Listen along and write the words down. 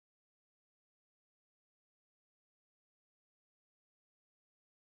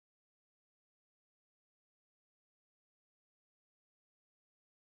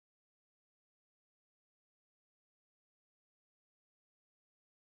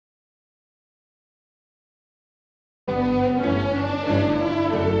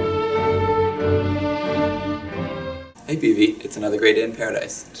Hey PV, it's another great day in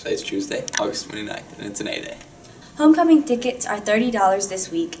paradise. Today's Tuesday, August 29th, and it's an A day. Homecoming tickets are $30 this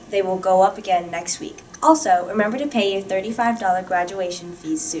week. They will go up again next week. Also, remember to pay your $35 graduation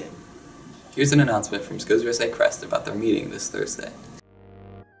fees soon. Here's an announcement from Skills USA Crest about their meeting this Thursday.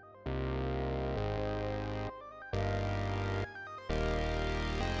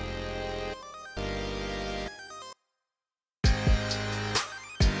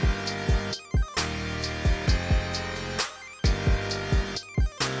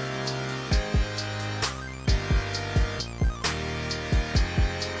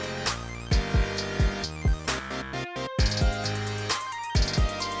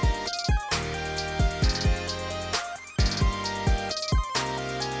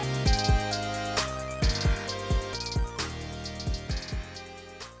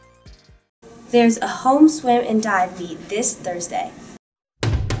 There's a home swim and dive meet this Thursday.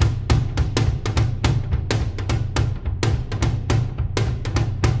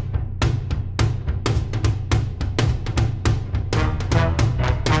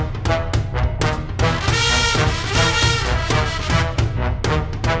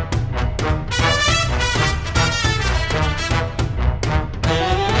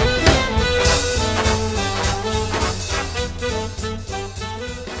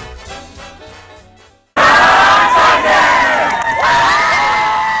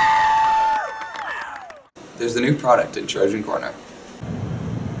 There's a new product in Trojan Corner.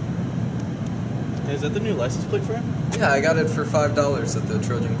 Hey, is that the new license plate for him? Yeah, I got it for $5 at the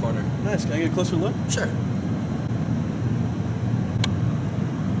Trojan Corner. Nice. Can I get a closer look? Sure.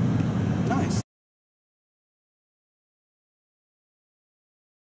 Nice.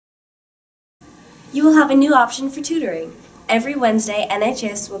 You will have a new option for tutoring. Every Wednesday,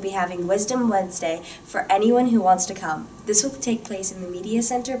 NHS will be having Wisdom Wednesday for anyone who wants to come. This will take place in the Media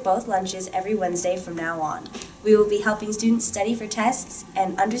Center, both lunches, every Wednesday from now on. We will be helping students study for tests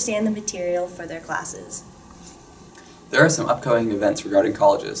and understand the material for their classes. There are some upcoming events regarding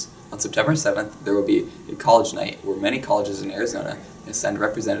colleges. On September 7th, there will be a college night where many colleges in Arizona will send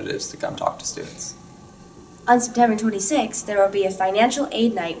representatives to come talk to students. On September 26th, there will be a financial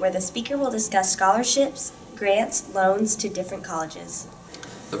aid night where the speaker will discuss scholarships, grants, loans to different colleges.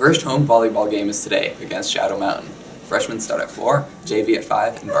 The first home volleyball game is today against Shadow Mountain. Freshmen start at 4, JV at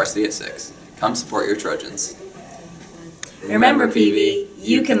 5, and varsity at 6. Come support your Trojans. Remember, PV,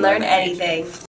 you can learn anything.